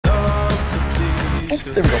There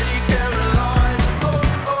we go.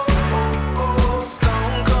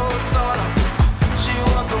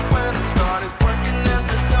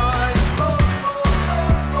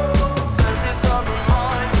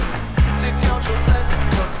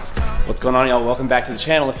 What's going on, y'all? Welcome back to the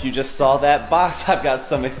channel. If you just saw that box, I've got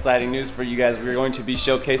some exciting news for you guys. We're going to be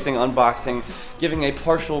showcasing, unboxing, giving a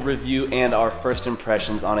partial review and our first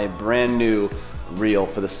impressions on a brand new reel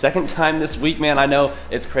for the second time this week, man. I know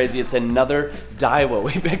it's crazy. It's another Daiwa.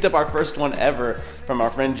 We picked up our first one ever from our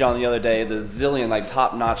friend John the other day, the Zillion, like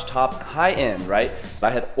top-notch, top high-end, right? I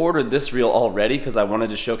had ordered this reel already because I wanted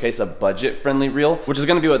to showcase a budget-friendly reel, which is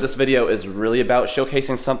going to be what this video is really about,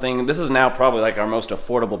 showcasing something. This is now probably like our most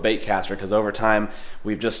affordable bait caster because over time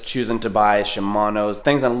we've just chosen to buy Shimano's,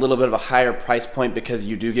 things on a little bit of a higher price point because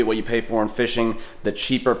you do get what you pay for in fishing, the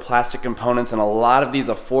cheaper plastic components, and a lot of these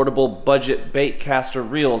affordable budget bait caster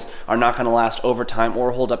reels are not going to last over time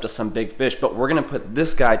or hold up to some big fish. But we're going to put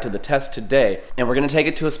this guy to the test today, and we're going to take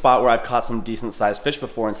it to a spot where I've caught some decent sized fish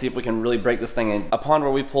before and see if we can really break this thing in a pond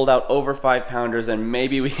where we pulled out over 5-pounders, and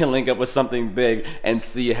maybe we can link up with something big and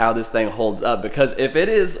see how this thing holds up. Because if it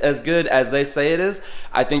is as good as they say it is,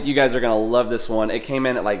 I think you guys are going to love this one. It came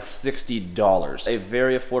in at like $60, a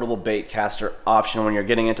very affordable bait caster option when you're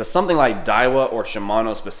getting into something like Daiwa or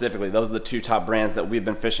Shimano specifically. Those are the two top brands that we've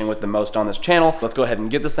been fishing with the most on this channel. Let's go ahead and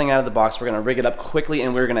get this thing out of the box. We're gonna rig it up quickly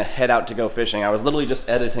and we're gonna head out to go fishing. I was literally just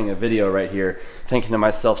editing a video right here, thinking to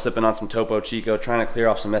myself, sipping on some Topo Chico, trying to clear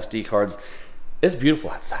off some SD cards. It's beautiful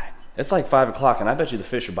outside. It's like 5 o'clock and I bet you the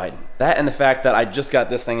fish are biting. That and the fact that I just got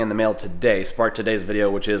this thing in the mail today sparked today's video,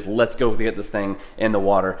 which is let's go get this thing in the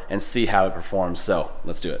water and see how it performs. So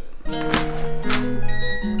let's do it.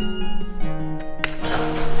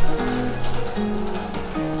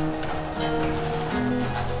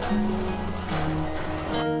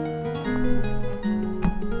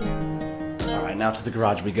 Now to the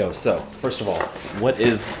garage we go. So first of all, what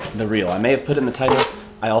is the reel? I may have put it in the title.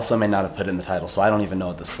 I also may not have put it in the title, so I don't even know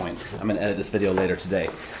at this point. I'm gonna edit this video later today.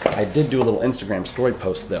 I did do a little Instagram story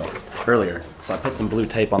post though earlier, so I put some blue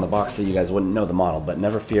tape on the box so you guys wouldn't know the model, but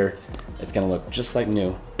never fear, it's gonna look just like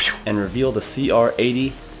new. And reveal the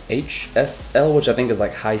CR80 HSL, which I think is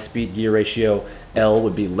like high speed gear ratio. L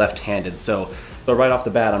would be left-handed. So right off the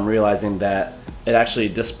bat, I'm realizing that it actually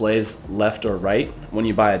displays left or right when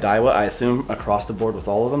you buy a Daiwa, I assume across the board with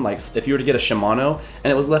all of them. Like if you were to get a Shimano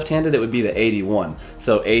and it was left-handed, it would be the 81.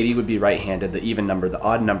 So 80 would be right-handed, the even number. The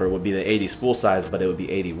odd number would be the 80 spool size, but it would be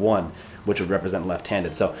 81, which would represent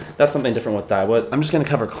left-handed. So that's something different with Daiwa. I'm just gonna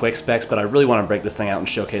cover quick specs, but I really wanna break this thing out and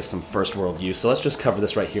showcase some first world use. So let's just cover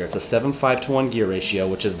this right here. It's a 7:5-to-1 gear ratio,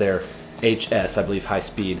 which is their HS, I believe, high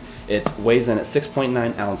speed. It weighs in at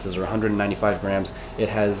 6.9 ounces or 195 grams. It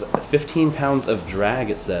has 15 pounds of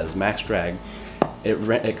drag, it says, max drag.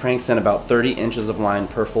 It cranks in about 30 inches of line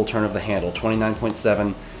per full turn of the handle,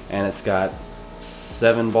 29.7, and it's got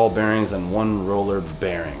 7 ball bearings and 1 roller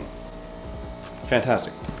bearing.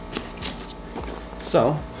 Fantastic.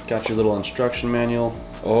 So, got your little instruction manual.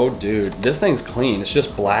 Oh dude, this thing's clean. It's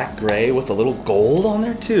just black, gray with a little gold on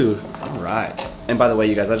there too. All right. And by the way,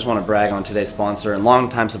 you guys, I just want to brag on today's sponsor and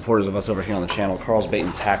longtime supporters of us over here on the channel, KARL'S Bait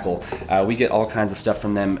and Tackle. We get all kinds of stuff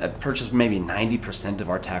from them. Purchase maybe 90% of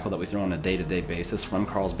our tackle that we throw on a day-to-day basis from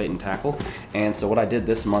KARL'S Bait and Tackle. And so what I did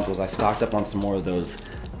this month was I stocked up on some more of those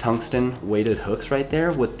tungsten weighted hooks right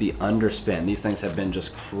there with the underspin. These things have been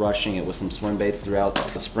just crushing it with some swim baits throughout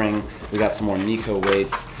the spring. We got some more Nico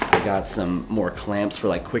weights. I got some more clamps for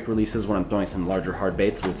like quick releases when I'm throwing some larger hard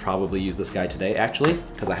baits. We'll probably use this guy today actually,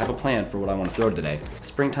 because I have a plan for what I want to throw today.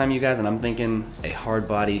 Springtime, you guys, and I'm thinking a hard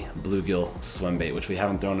body bluegill swim bait, which we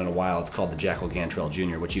haven't thrown in a while. It's called the Jackal Gantrell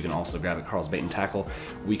Jr., which you can also grab at KARL'S Bait and Tackle.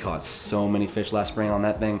 We caught so many fish last spring on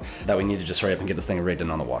that thing that we need to just hurry up and get this thing rigged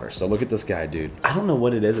and on the water. So look at this guy, dude. I don't know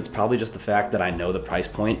what it is. It's probably just the fact that I know the price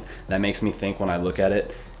point that makes me think when I look at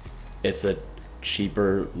it, it's a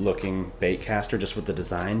cheaper looking bait caster just with the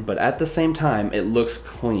design, but at the same time it looks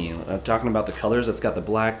clean. Talking about the colors, it's got the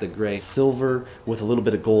black, the gray, silver with a little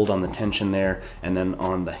bit of gold on the tension there, and then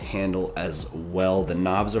on the handle as well. The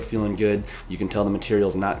knobs are feeling good. You can tell the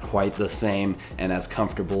material's not quite the same and as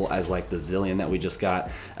comfortable as like the Zillion that we just got.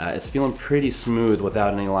 It's feeling pretty smooth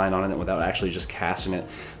without any line on it, without actually just casting it.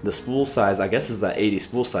 The spool size, I guess, is the 80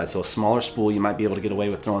 spool size, so a smaller spool, you might be able to get away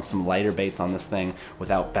with throwing some lighter baits on this thing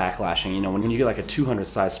without backlashing. You know, when you get like a 200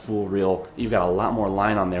 size spool reel, you've got a lot more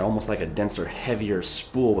line on there, almost like a denser, heavier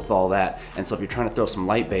spool with all that. And so if you're trying to throw some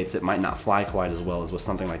light baits, it might not fly quite as well as with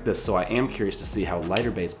something like this. So I am curious to see how lighter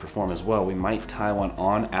baits perform as well. We might tie one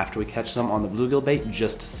on after we catch some on the bluegill bait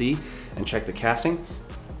just to see and check the casting.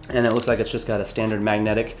 And it looks like it's just got a standard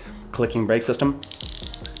magnetic clicking brake system.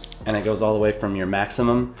 and it goes all the way from your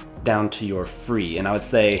maximum down to your free. And I would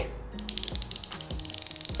say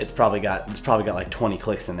it's probably got like 20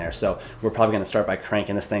 clicks in there. So we're probably gonna start by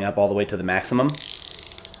cranking this thing up all the way to the maximum.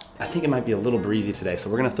 I think it might be a little breezy today, so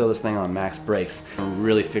we're gonna throw this thing on max brakes and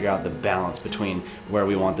really figure out the balance between where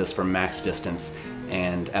we want this for max distance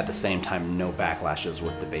and at the same time no backlashes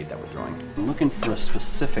with the bait that we're throwing. I'm looking for a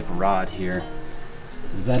specific rod here.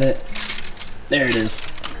 Is that it? There it is.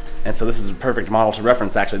 And so this is a perfect model to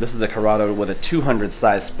reference actually. This is a Corrado with a 200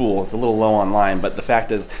 size spool. It's a little low on line, but the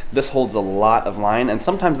fact is this holds a lot of line, and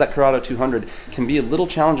sometimes that Corrado 200 can be a little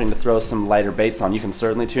challenging to throw some lighter baits on. You can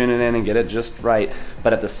certainly tune it in and get it just right,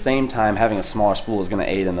 but at the same time having a smaller spool is gonna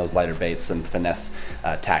aid in those lighter baits and finesse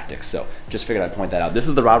tactics. So just figured I'd point that out. This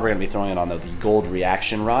is the rod we're gonna be throwing it on though, the Gold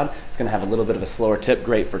Reaction rod. It's gonna have a little bit of a slower tip,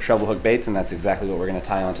 great for treble hook baits, and that's exactly what we're gonna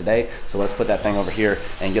tie on today. So let's put that thing over here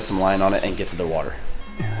and get some line on it and get to the water.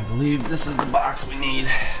 And I believe this is the box we need.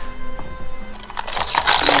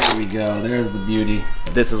 There we go, there's the beauty.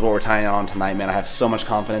 This is what we're tying on tonight, man. I have so much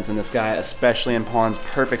confidence in this guy, especially in ponds.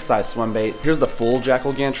 Perfect size swim bait. Here's the full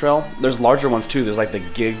Jackal Gantarelle. There's larger ones too. There's like the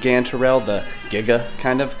Gig Gantarelle, the Giga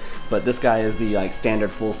kind of, but this guy is the like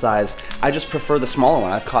standard full size. I just prefer the smaller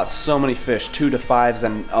one. I've caught so many fish, 2 to 5s,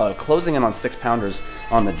 and closing in on 6-pounders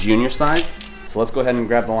on the junior size. So let's go ahead and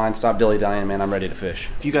grab the line, stop dilly-dallying, man, I'm ready to fish.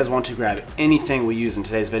 If you guys want to grab anything we use in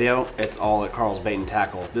today's video, it's all at Karl's Bait and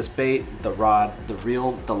Tackle. This bait, the rod, the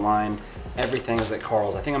reel, the line, everything is at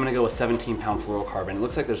Karl's. I think I'm gonna go with 17-pound fluorocarbon. It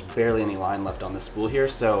looks like there's barely any line left on this spool here,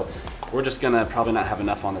 so we're just gonna probably not have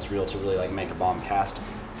enough on this reel to really like make a bomb cast.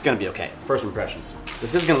 It's gonna be okay. First impressions.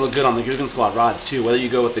 This is gonna look good on the Guggen Squad rods too, whether you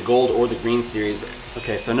go with the gold or the green series.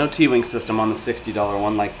 Okay, so no T-wing system on the $60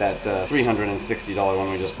 one like that $360 one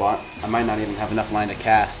we just bought. I might not even have enough line to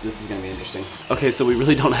cast. This is gonna be interesting. Okay, so we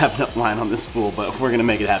really don't have enough line on this spool, but we're gonna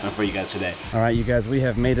make it happen for you guys today. All right, you guys, we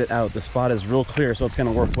have made it out. The spot is real clear, so it's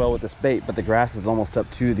gonna work well with this bait, but the grass is almost up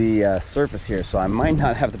to the surface here, so I might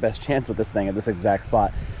not have the best chance with this thing at this exact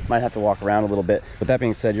spot. Might have to walk around a little bit. With that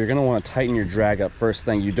being said, you're gonna wanna tighten your drag up first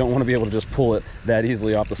thing. You don't wanna be able to just pull it that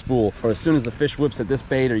easily off the spool, or as soon as the fish whips at this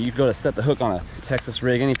bait, or you go to set the hook on a Texas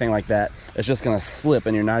rig, anything like that, it's just gonna slip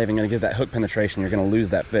and you're not even gonna get that hook penetration. You're gonna lose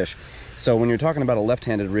that fish. So when you're talking about a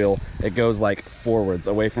left-handed reel, it goes like forwards,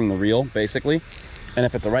 away from the reel, basically. And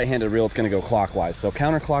if it's a right-handed reel, it's gonna go clockwise. So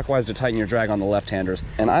counterclockwise to tighten your drag on the left-handers.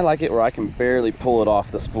 And I like it where I can barely pull it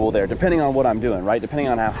off the spool there, depending on what I'm doing, right? Depending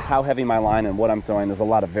on how heavy my line and what I'm throwing, there's a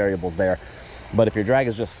lot of variables there. But if your drag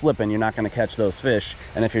is just slipping, you're not gonna catch those fish.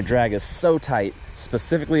 And if your drag is so tight,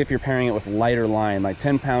 specifically if you're pairing it with lighter line, like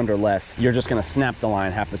 10-pound or less, you're just gonna snap the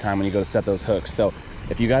line half the time when you go to set those hooks. So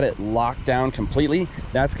if you got it locked down completely,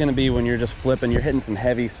 that's gonna be when you're just flipping, you're hitting some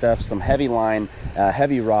heavy stuff, some heavy line,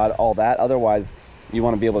 heavy rod, all that. Otherwise, you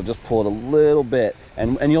wanna be able to just pull it a little bit.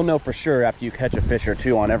 And you'll know for sure after you catch a fish or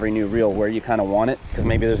two on every new reel where you kinda want it, because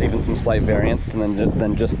maybe there's even some slight variance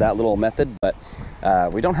than just that little method. But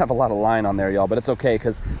we don't have a lot of line on there, y'all, but it's okay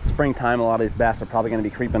because springtime, a lot of these bass are probably going to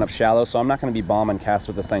be creeping up shallow, so I'm not going to be bombing cast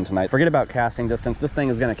with this thing tonight. Forget about casting distance. This thing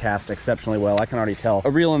is going to cast exceptionally well. I can already tell. A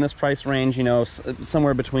reel in this price range, you know,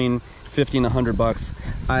 somewhere between 50 and 100 bucks,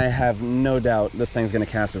 I have no doubt this thing's going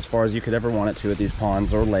to cast as far as you could ever want it to at these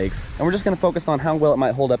ponds or lakes. And we're just going to focus on how well it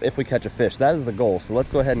might hold up if we catch a fish. That is the goal. So let's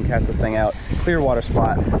go ahead and cast this thing out. Clear water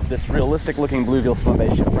spot. This realistic looking bluegill swim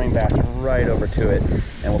bait should bring bass right over to it,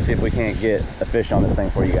 and we'll see if we can't get a fish on this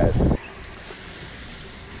thing for you guys.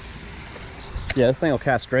 Yeah, this thing will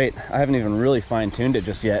cast great. I haven't even really fine-tuned it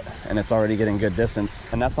just yet, and it's already getting good distance.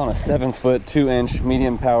 And that's on a 7-foot, 2-inch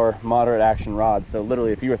medium power, moderate action rod. So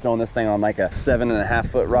literally, if you were throwing this thing on like a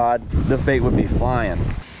 7.5-foot rod, this bait would be flying.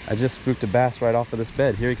 I just spooked a bass right off of this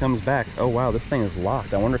bed. Here he comes back. Oh wow, this thing is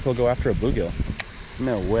locked. I wonder if he'll go after a bluegill.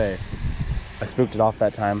 No way. I spooked it off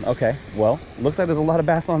that time. Okay, well, looks like there's a lot of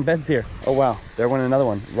bass on beds here. Oh wow, there went another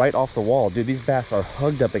one right off the wall. Dude, these bass are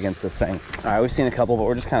hugged up against this thing. All right, we've seen a couple, but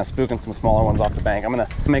we're just kind of spooking some smaller ones off the bank. I'm gonna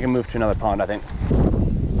make a move to another pond, I think.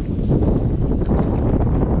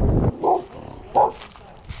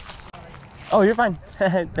 Oh, you're fine.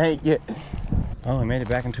 Thank you. Oh, I made it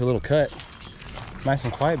back into a little cut. Nice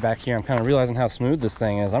and quiet back here. I'm kind of realizing how smooth this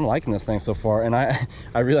thing is. I'm liking this thing so far, and I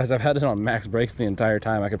realize I've had it on max brakes the entire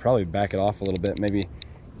time. I could probably back it off a little bit, maybe.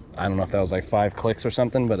 I don't know if that was like 5 clicks or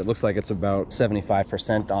something, but it looks like it's about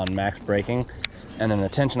 75% on max braking. And then the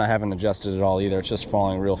tension I haven't adjusted at all either. It's just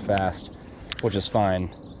falling real fast, which is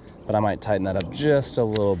fine, but I might tighten that up just a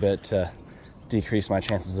little bit to decrease my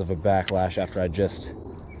chances of a backlash after I just...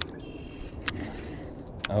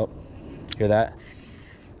 Oh, hear that?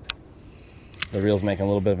 The reel's making a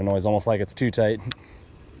little bit of a noise, almost like it's too tight.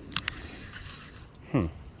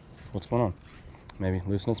 What's going on? maybe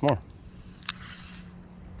loosen it some more.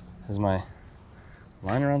 Is my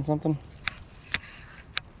liner on something?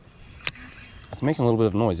 It's making a little bit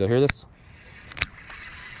of noise. Y'all hear this?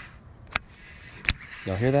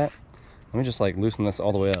 Y'all hear that? Let me just like loosen this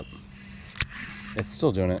all the way up. It's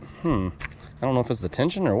still doing it. I don't know if it's the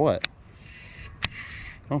tension or what.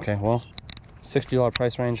 Okay, well, $60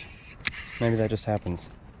 price range. Maybe that just happens.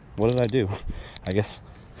 What did I do? I guess.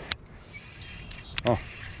 Oh,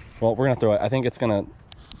 well, we're gonna throw it. I think it's gonna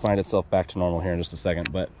find itself back to normal here in just a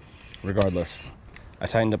second, but regardless, I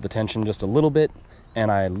tightened up the tension just a little bit and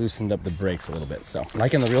I loosened up the brakes a little bit. So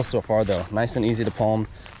liking the reel so far though. Nice and easy to palm,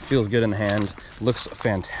 feels good in the hand, looks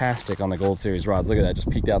fantastic on the Gold Series rods. Look at that, just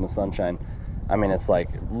peeked out in the sunshine. I mean, it's like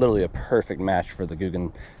literally a perfect match for the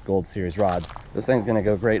Guggen Gold Series rods. This thing's gonna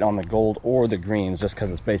go great on the gold or the greens just because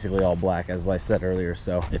it's basically all black, as I said earlier.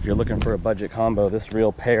 So if you're looking for a budget combo, this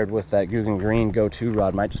reel paired with that Guggen green go-to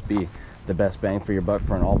rod might just be the best bang for your buck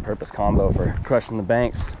for an all-purpose combo for crushing the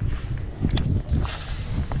banks.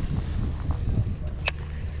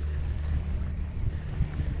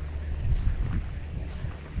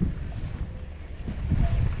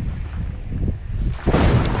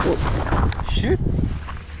 Shoot,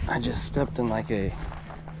 I just stepped in like a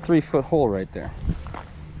 3-foot hole right there.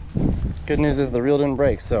 Good news is the reel didn't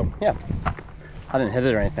break, so yeah, I didn't hit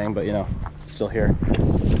it or anything, but you know, it's still here.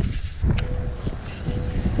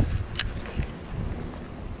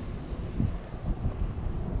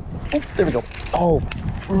 Oh, there we go. Oh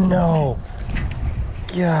no,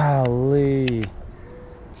 golly,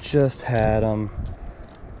 just had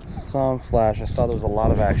some flash. I saw there was a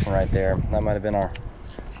lot of action right there. That might have been our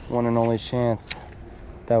one and only chance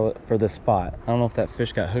for this spot. I don't know if that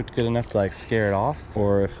fish got hooked good enough to like scare it off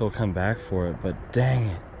or if he'll come back for it, but dang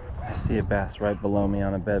it. I see a bass right below me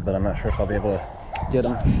on a bed, but I'm not sure if I'll be able to get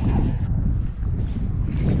him.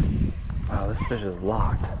 Wow, this fish is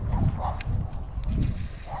locked.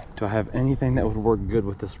 Do I have anything that would work good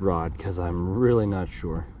with this rod? Because I'm really not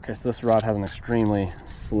sure. Okay, so this rod has an extremely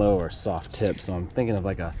slow or soft tip, so I'm thinking of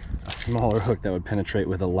like a smaller hook that would penetrate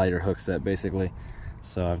with a lighter hook set basically.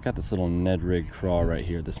 So I've got this little Ned rig crawl right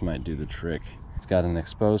here. This might do the trick. It's got an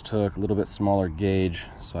exposed hook, a little bit smaller gauge,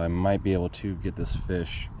 so I might be able to get this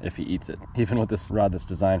fish if he eats it, even with this rod that's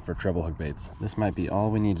designed for treble hook baits. This might be all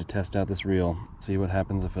we need to test out this reel, see what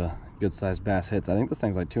happens if a good sized bass hits. I think this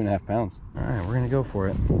thing's like 2.5 pounds. All right, we're gonna go for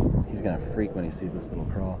it. He's gonna freak when he sees this little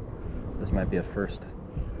crawl. This might be a first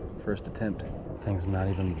attempt. Thing's not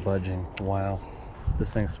even budging. Wow, this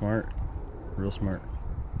thing's smart, real smart.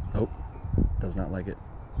 Oh, does not like it.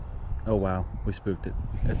 Oh wow, we spooked it.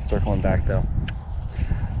 It's circling back though.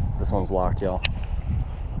 This one's locked, y'all.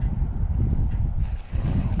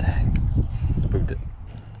 Dang, spooked it.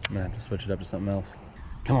 I'm gonna have to switch it up to something else.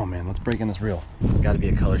 Come on, man, let's break in this reel. It's gotta be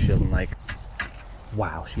a color she doesn't like.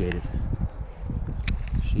 Wow, she ate it.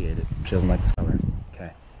 She ate it. She doesn't like this color.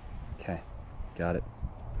 Okay, okay, got it.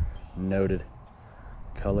 Noted.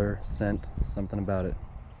 Color, scent, something about it.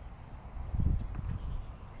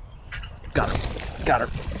 Got her, got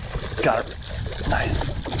her, got her. Nice.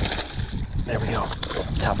 There we go.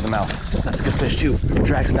 Top of the mouth. That's a good fish too.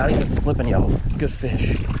 Drag's not even slipping, y'all. Good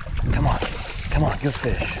fish. Come on, come on, good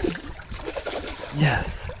fish.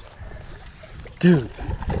 Yes. Dudes,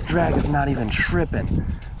 drag is not even tripping.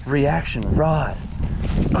 Reaction rod.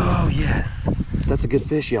 Oh yes. That's a good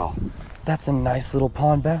fish, y'all. That's a nice little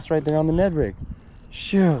pond bass right there on the Ned rig.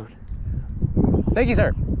 Shoot. Thank you,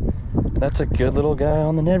 sir. That's a good little guy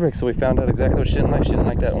on the Ned rig. So we found out exactly what she didn't like. She didn't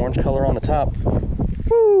like that orange color on the top.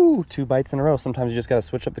 Woo! 2 bites in a row. Sometimes you just gotta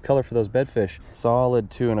switch up the color for those bedfish.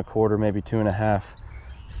 Solid 2 1/4, maybe 2 1/2.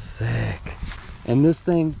 Sick. And this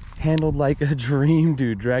thing handled like a dream,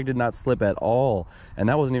 dude. Drag did not slip at all. And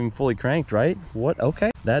that wasn't even fully cranked, right? What?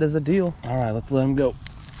 Okay, that is a deal. All right, let's let him go.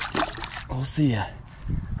 We'll see ya.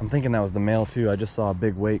 I'm thinking that was the male too. I just saw a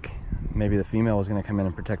big wake. Maybe the female was gonna come in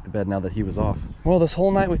and protect the bed now that he was off. Well, this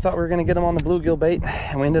whole night we thought we were gonna get him on the bluegill bait,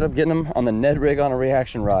 and we ended up getting him on the Ned rig on a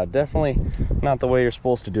reaction rod. Definitely not the way you're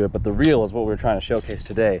supposed to do it, but the reel is what we're trying to showcase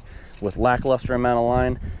today with lackluster amount of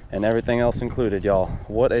line and everything else included, y'all.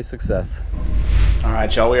 What a success. All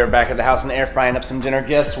right, y'all, we are back at the house and air frying up some dinner.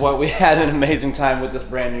 Guess what? We had an amazing time with this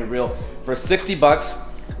brand new reel. For 60 bucks,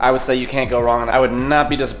 I would say you can't go wrong, and I would not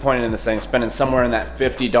be disappointed in this thing, spending somewhere in that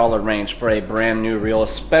 $50 range for a brand new reel,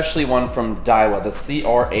 especially one from Daiwa, the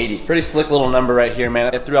CR80. Pretty slick little number right here,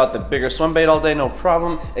 man. It threw out the bigger swim bait all day, no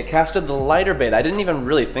problem. It casted the lighter bait. I didn't even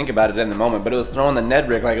really think about it in the moment, but it was throwing the Ned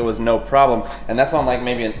rig like it was no problem, and that's on like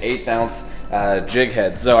maybe an 1/8 ounce jig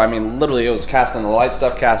head. So I mean, literally it was casting the light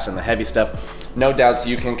stuff, casting the heavy stuff. no doubts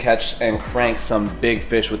you can catch and crank some big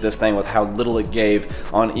fish with this thing with how little it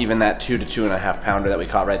gave on even that 2 to 2.5 pounder that we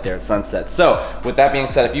caught right there at Sunset. So with that being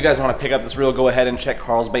said, if you guys want to pick up this reel, go ahead and check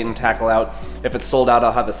Karl's Bait and Tackle out. If it's sold out,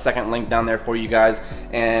 I'll have a second link down there for you guys.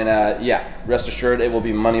 And yeah, rest assured it will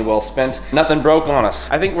be money well spent. Nothing broke on us.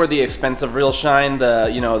 I think we're the expensive reel shine, the,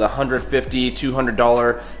 you know, the $150,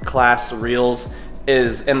 $200 class reels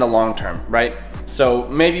is in the long term, right? So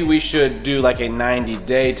maybe we should do like a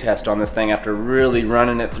 90-day test on this thing after really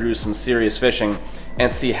running it through some serious fishing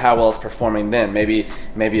and see how well it's performing then.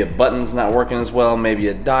 Maybe a button's not working as well, maybe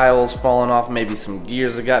a dial's falling off, maybe some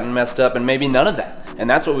gears have gotten messed up, and maybe none of that. And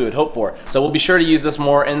that's what we would hope for. So we'll be sure to use this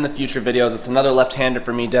more in the future videos. It's another left-handed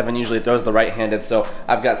for me. Devin usually throws the right-handed, so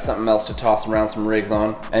I've got something else to toss around some rigs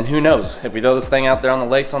on. And who knows, if we throw this thing out there on the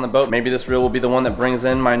lakes on the boat, maybe this reel will be the one that brings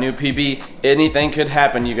in my new PB. Anything could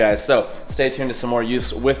happen, you guys. So stay tuned to some more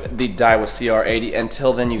use with the Daiwa CR80.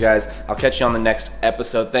 Until then, you guys, I'll catch you on the next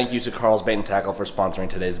episode. Thank you to Karl's Bait and Tackle for sponsoring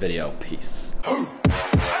today's video. Peace.